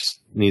too, which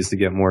needs to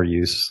get more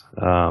use.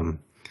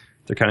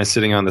 They're kind of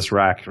sitting on this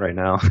rack right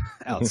now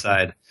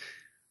outside.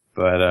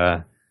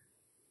 But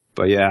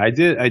yeah, I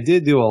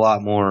did do a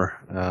lot more.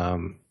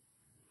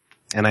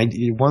 And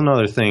one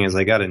other thing is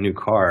I got a new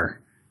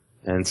car,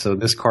 and so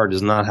this car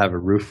does not have a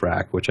roof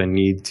rack, which I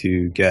need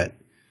to get,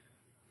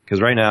 because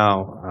right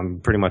now I'm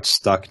pretty much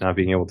stuck not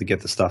being able to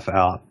get the stuff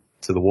out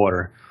to the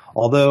water.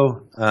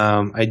 Although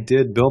I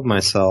did build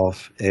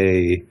myself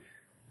a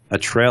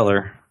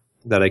trailer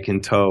that I can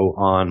tow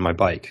on my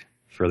bike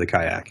for the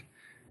kayak,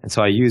 and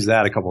so I use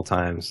that a couple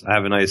times. I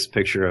have a nice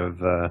picture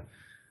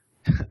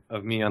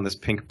of me on this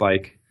pink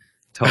bike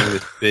towing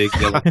this big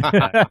yellow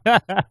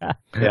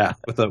yeah,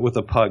 with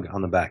a pug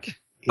on the back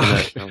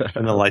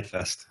in a light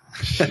vest.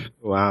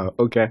 Wow.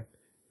 Okay.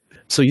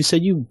 So you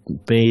said you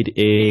made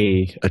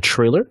a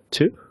trailer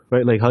too,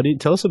 right? Like, how do you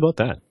tell us about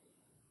that?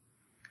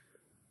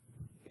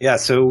 Yeah,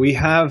 so we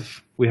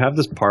have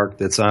this park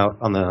that's out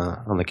on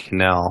the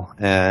canal,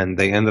 and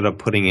they ended up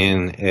putting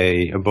in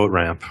a boat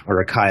ramp or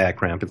a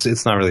kayak ramp.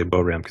 It's not really a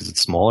boat ramp because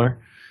it's smaller.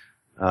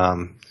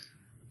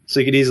 So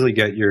you could easily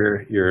get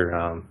your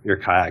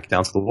kayak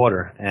down to the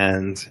water,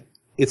 and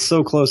it's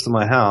so close to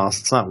my house,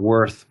 it's not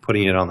worth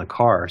putting it on the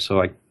car. So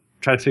I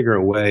try to figure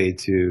a way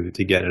to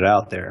get it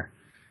out there.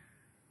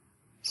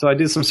 So I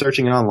did some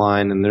searching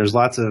online, and there's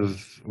lots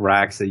of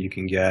racks that you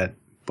can get,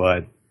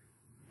 but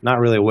not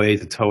really a way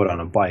to tow it on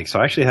a bike. So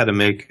I actually had to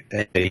make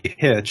a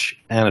hitch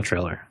and a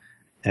trailer,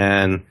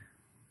 and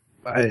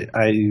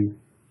I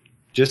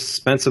just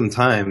spent some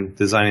time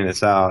designing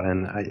this out,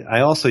 and I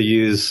also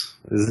use,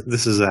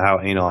 this is how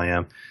anal I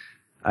am,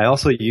 I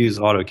also use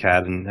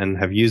AutoCAD and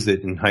have used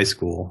it in high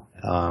school.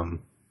 I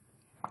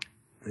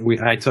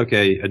took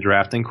a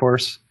drafting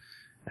course,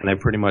 and I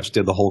pretty much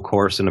did the whole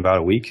course in about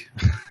a week.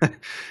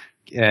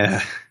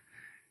 Yeah,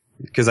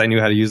 because I knew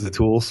how to use the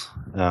tools.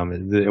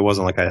 It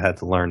wasn't like I had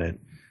to learn it.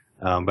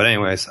 But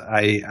anyways,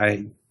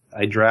 I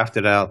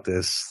drafted out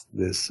this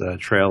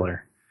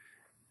trailer.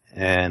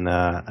 And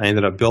I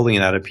ended up building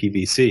it out of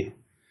PVC.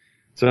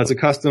 So it's a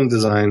custom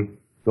design,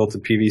 built to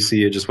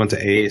PVC. I just went to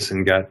Ace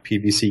and got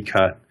PVC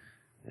cut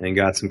and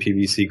got some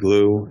PVC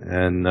glue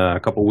and a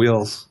couple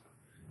wheels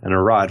and a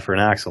rod for an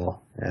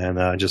axle, and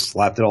just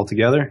slapped it all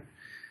together.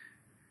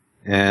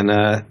 And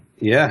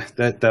yeah,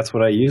 that's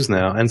what I use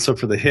now. And so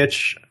for the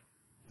hitch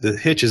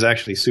is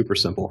actually super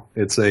simple.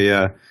 It's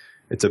a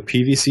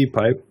PVC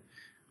pipe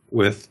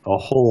with a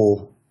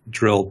hole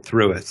drilled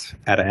through it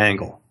at an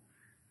angle,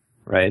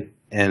 right?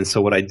 And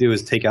so what I do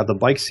is take out the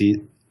bike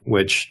seat,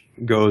 which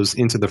goes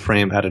into the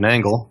frame at an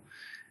angle,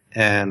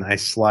 and I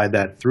slide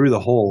that through the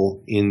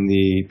hole in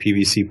the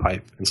PVC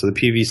pipe. And so the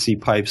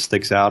PVC pipe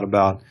sticks out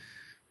about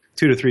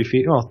 2 to 3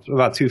 feet, well,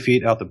 about 2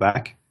 feet out the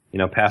back,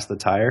 past the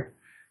tire.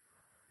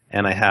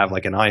 And I have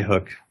like an eye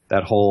hook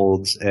that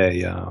holds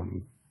a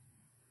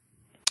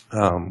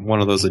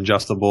one of those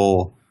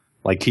adjustable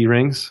like key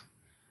rings.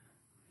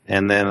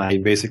 And then I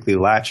basically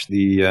latch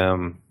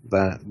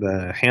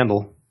the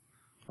handle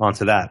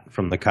onto that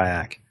from the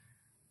kayak,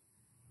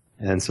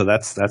 and so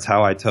that's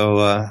how I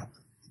tow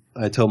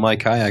my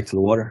kayak to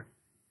the water.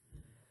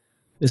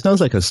 It sounds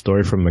like a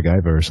story from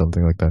MacGyver or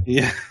something like that.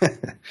 Yeah,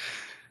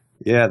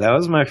 yeah, that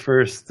was my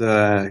first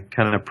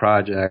kind of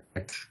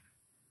project,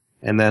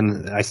 and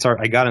then I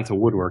got into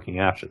woodworking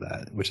after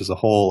that, which is a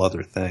whole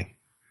other thing.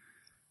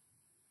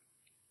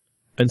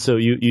 And so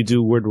you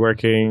do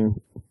woodworking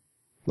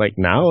like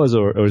now,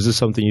 or is this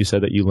something you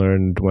said that you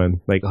learned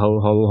when? Like how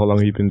long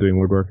have you been doing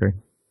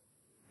woodworking?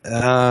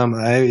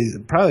 I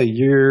probably a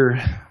year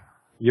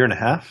and a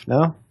half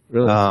now.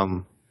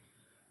 Really?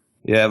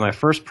 Yeah, my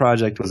first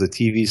project was a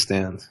TV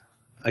stand.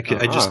 I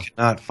just could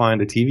not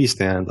find a TV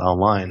stand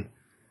online.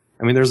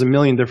 I mean, there's a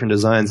million different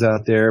designs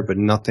out there, but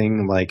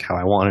nothing like how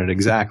I wanted it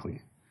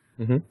exactly.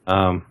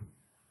 Mm-hmm.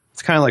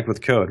 It's kind of like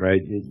with code,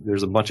 right?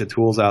 There's a bunch of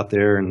tools out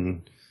there,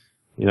 and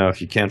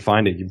if you can't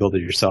find it, you build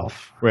it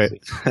yourself. Right.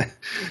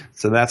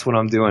 So that's what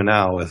I'm doing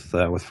now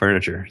with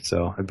furniture.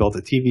 So I built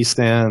a TV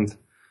stand.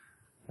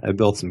 I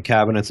built some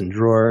cabinets and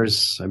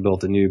drawers. I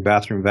built a new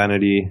bathroom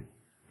vanity.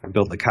 I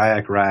built a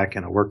kayak rack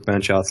and a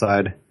workbench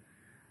outside.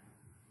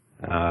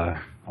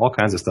 All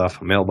kinds of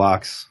stuff. A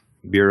mailbox,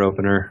 beer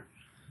opener.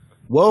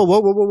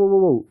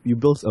 Whoa. You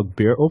built a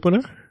beer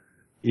opener?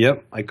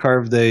 Yep. I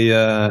carved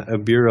a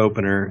beer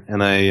opener,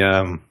 and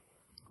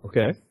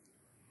Okay.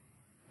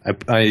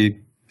 I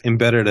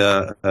embedded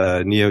a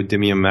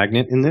neodymium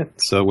magnet in it.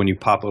 So when you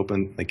pop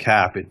open the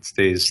cap, it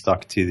stays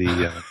stuck to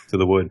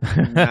the wood.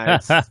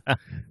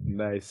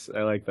 Nice.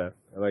 I like that.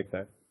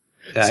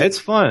 Yeah, it's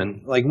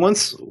fun. Like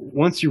once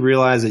you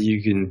realize that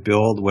you can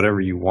build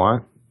whatever you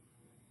want,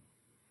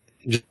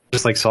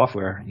 just like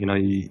software, you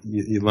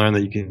learn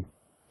that you can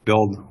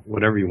build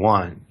whatever you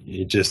want.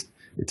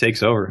 It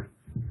takes over.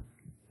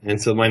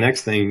 And so my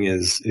next thing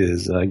is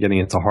getting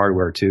into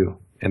hardware too,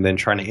 and then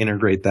trying to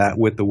integrate that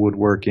with the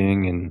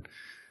woodworking and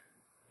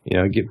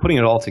putting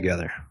it all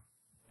together.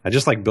 I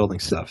just like building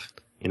stuff.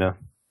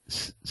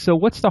 So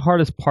what's the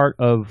hardest part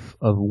of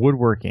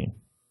woodworking?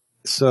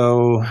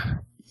 So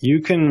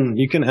you can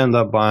end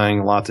up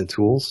buying lots of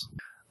tools,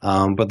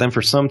 but then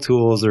for some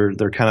tools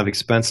they're kind of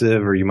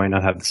expensive, or you might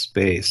not have the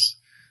space,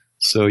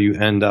 so you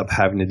end up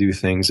having to do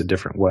things a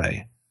different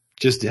way,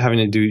 just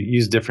having to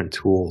use different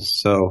tools.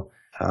 So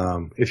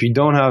if you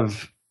don't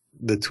have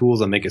the tools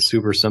that make it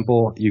super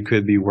simple, you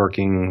could be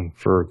working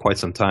for quite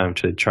some time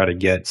to try to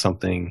get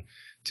something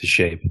to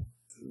shape.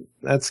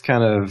 That's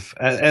kind of,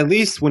 at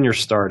least when you're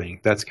starting,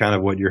 that's kind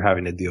of what you're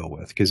having to deal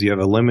with, because you have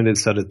a limited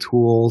set of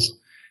tools.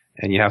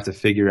 And you have to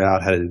figure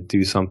out how to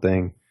do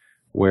something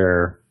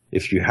where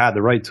if you had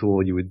the right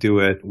tool, you would do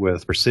it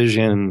with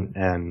precision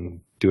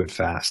and do it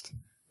fast.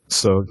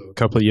 So a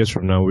couple of years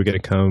from now, we're going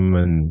to come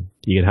and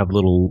you can have a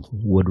little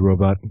wood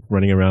robot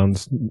running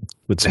around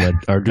with some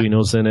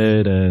Arduinos in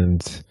it,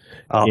 and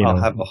I'll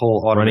have a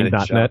whole automated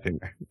shop here.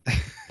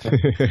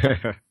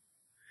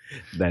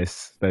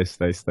 Nice. We'd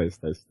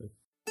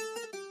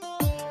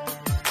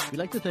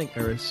like to thank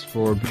Eris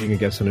for being a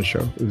guest on the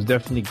show. It was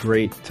definitely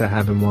great to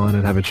have him on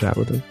and have a chat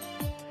with him.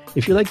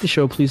 If you like the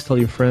show, please tell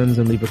your friends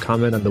and leave a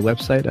comment on the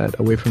website at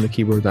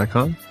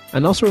awayfromthekeyboard.com.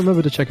 And also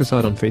remember to check us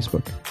out on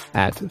Facebook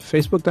at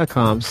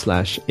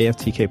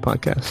facebook.com/AFTK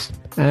podcast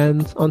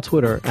and on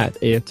Twitter at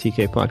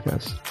AFTK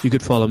podcast. You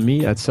could follow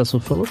me at Cecil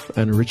Phillip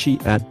and Richie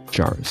at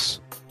Jarris.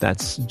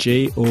 That's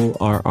JORRISS.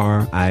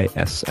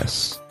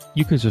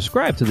 You can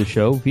subscribe to the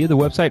show via the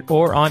website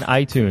or on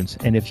iTunes.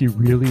 And if you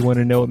really want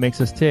to know what makes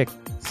us tick,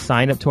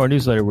 sign up to our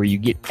newsletter where you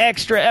get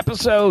extra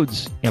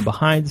episodes and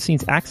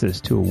behind-the-scenes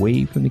access to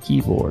Away from the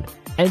Keyboard.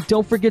 And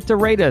don't forget to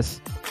rate us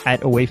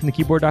at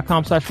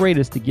awayfromthekeyboard.com/rate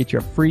us to get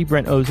your free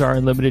Brent Ozar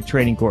Unlimited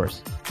training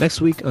course.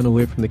 Next week on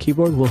Away from the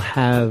Keyboard, we'll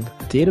have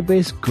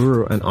database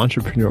guru and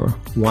entrepreneur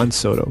Juan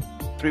Soto.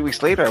 3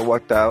 weeks later, I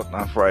walked out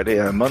on Friday.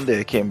 On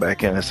Monday, I came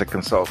back in as a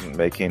consultant,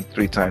 making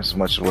 3 times as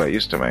much as what I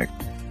used to make.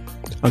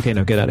 Okay,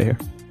 now get out of here.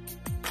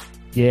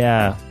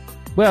 Yeah.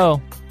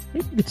 Well,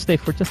 maybe we could stay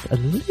for just a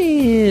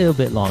little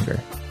bit longer.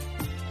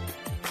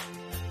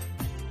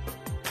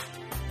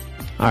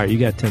 All right, you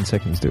got 10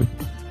 seconds, dude.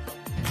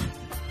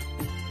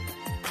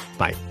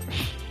 Bye.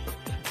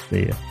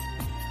 See ya.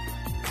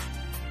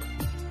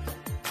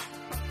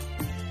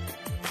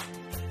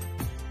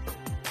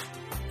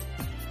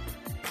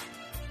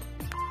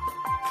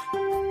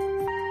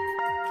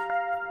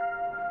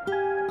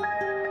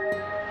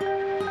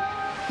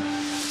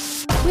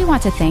 We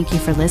want to thank you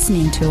for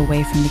listening to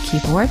Away from the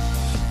Keyboard.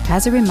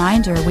 As a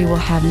reminder, we will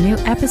have new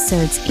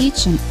episodes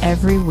each and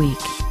every week.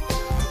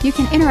 You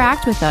can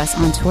interact with us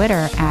on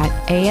Twitter at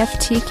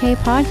AFTK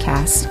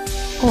Podcast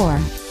or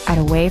at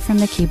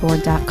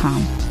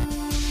awayfromthekeyboard.com.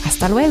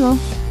 Hasta luego.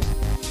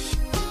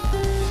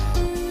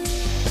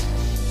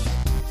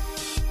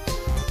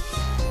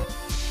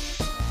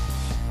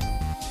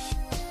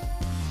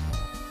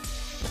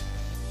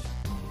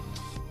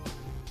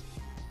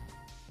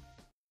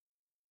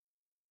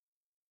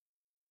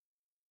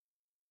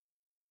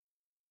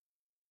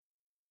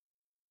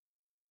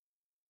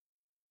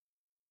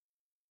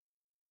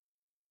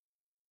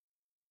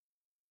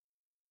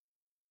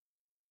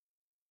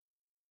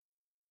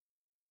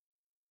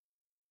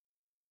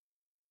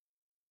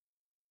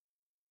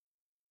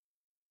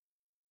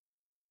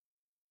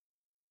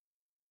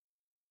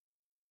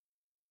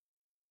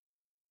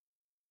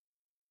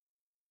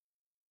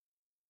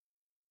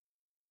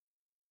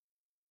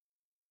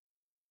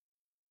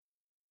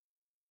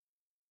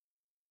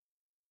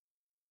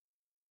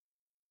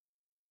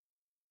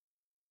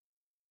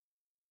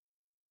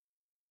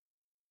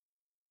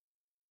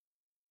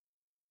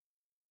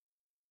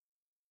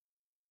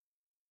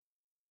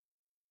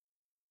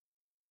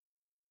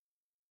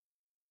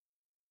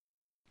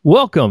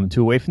 Welcome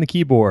to Away from the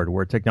Keyboard,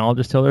 where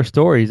technologists tell their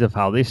stories of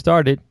how they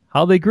started,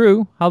 how they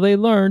grew, how they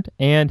learned,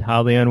 and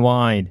how they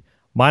unwind.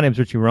 My name's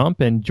Richie Rump,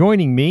 and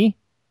joining me...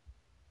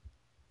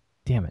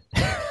 Damn it.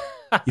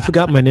 You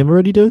forgot my name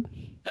already, dude?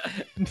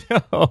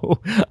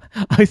 No.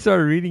 I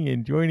started reading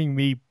and joining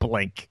me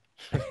blank.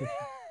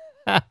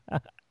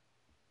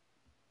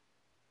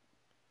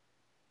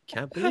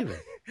 Can't believe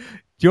it.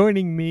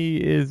 Joining me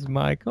is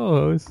my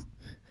co-host.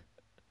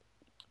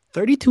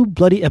 32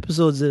 bloody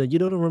episodes in it. You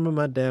don't remember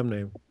my damn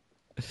name.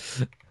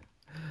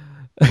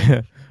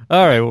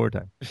 All right, one more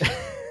time.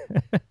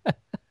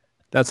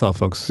 That's all,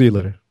 folks. See you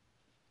later.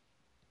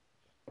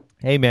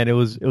 Hey, man, it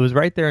was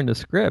right there in the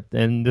script,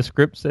 and the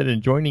script said,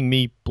 "And joining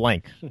me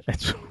blank."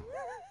 That's...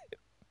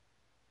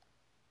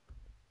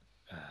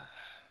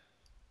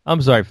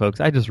 I'm sorry, folks.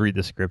 I just read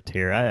the script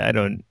here. I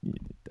don't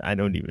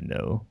even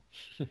know.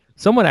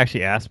 Someone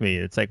actually asked me.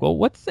 It's like, well,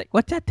 what's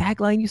that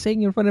tagline you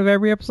saying in front of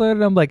every episode?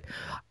 And I'm like,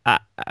 I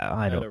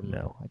don't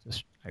know.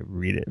 I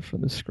read it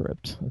from the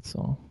script. That's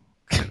all.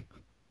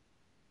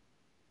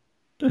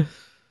 All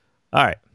right.